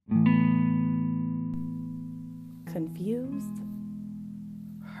Confused,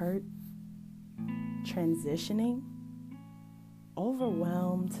 hurt, transitioning,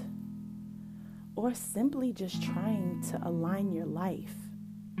 overwhelmed, or simply just trying to align your life.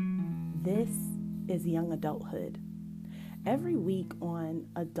 This is young adulthood. Every week on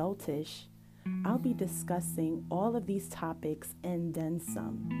Adultish, I'll be discussing all of these topics and then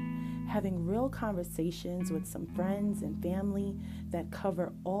some, having real conversations with some friends and family that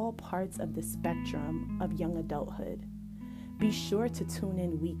cover all parts of the spectrum of young adulthood. Be sure to tune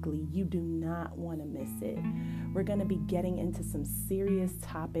in weekly. You do not want to miss it. We're going to be getting into some serious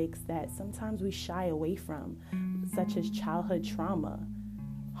topics that sometimes we shy away from, such as childhood trauma,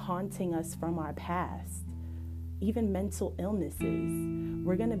 haunting us from our past, even mental illnesses.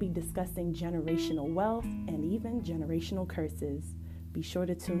 We're going to be discussing generational wealth and even generational curses. Be sure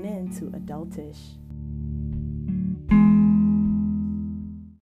to tune in to Adultish.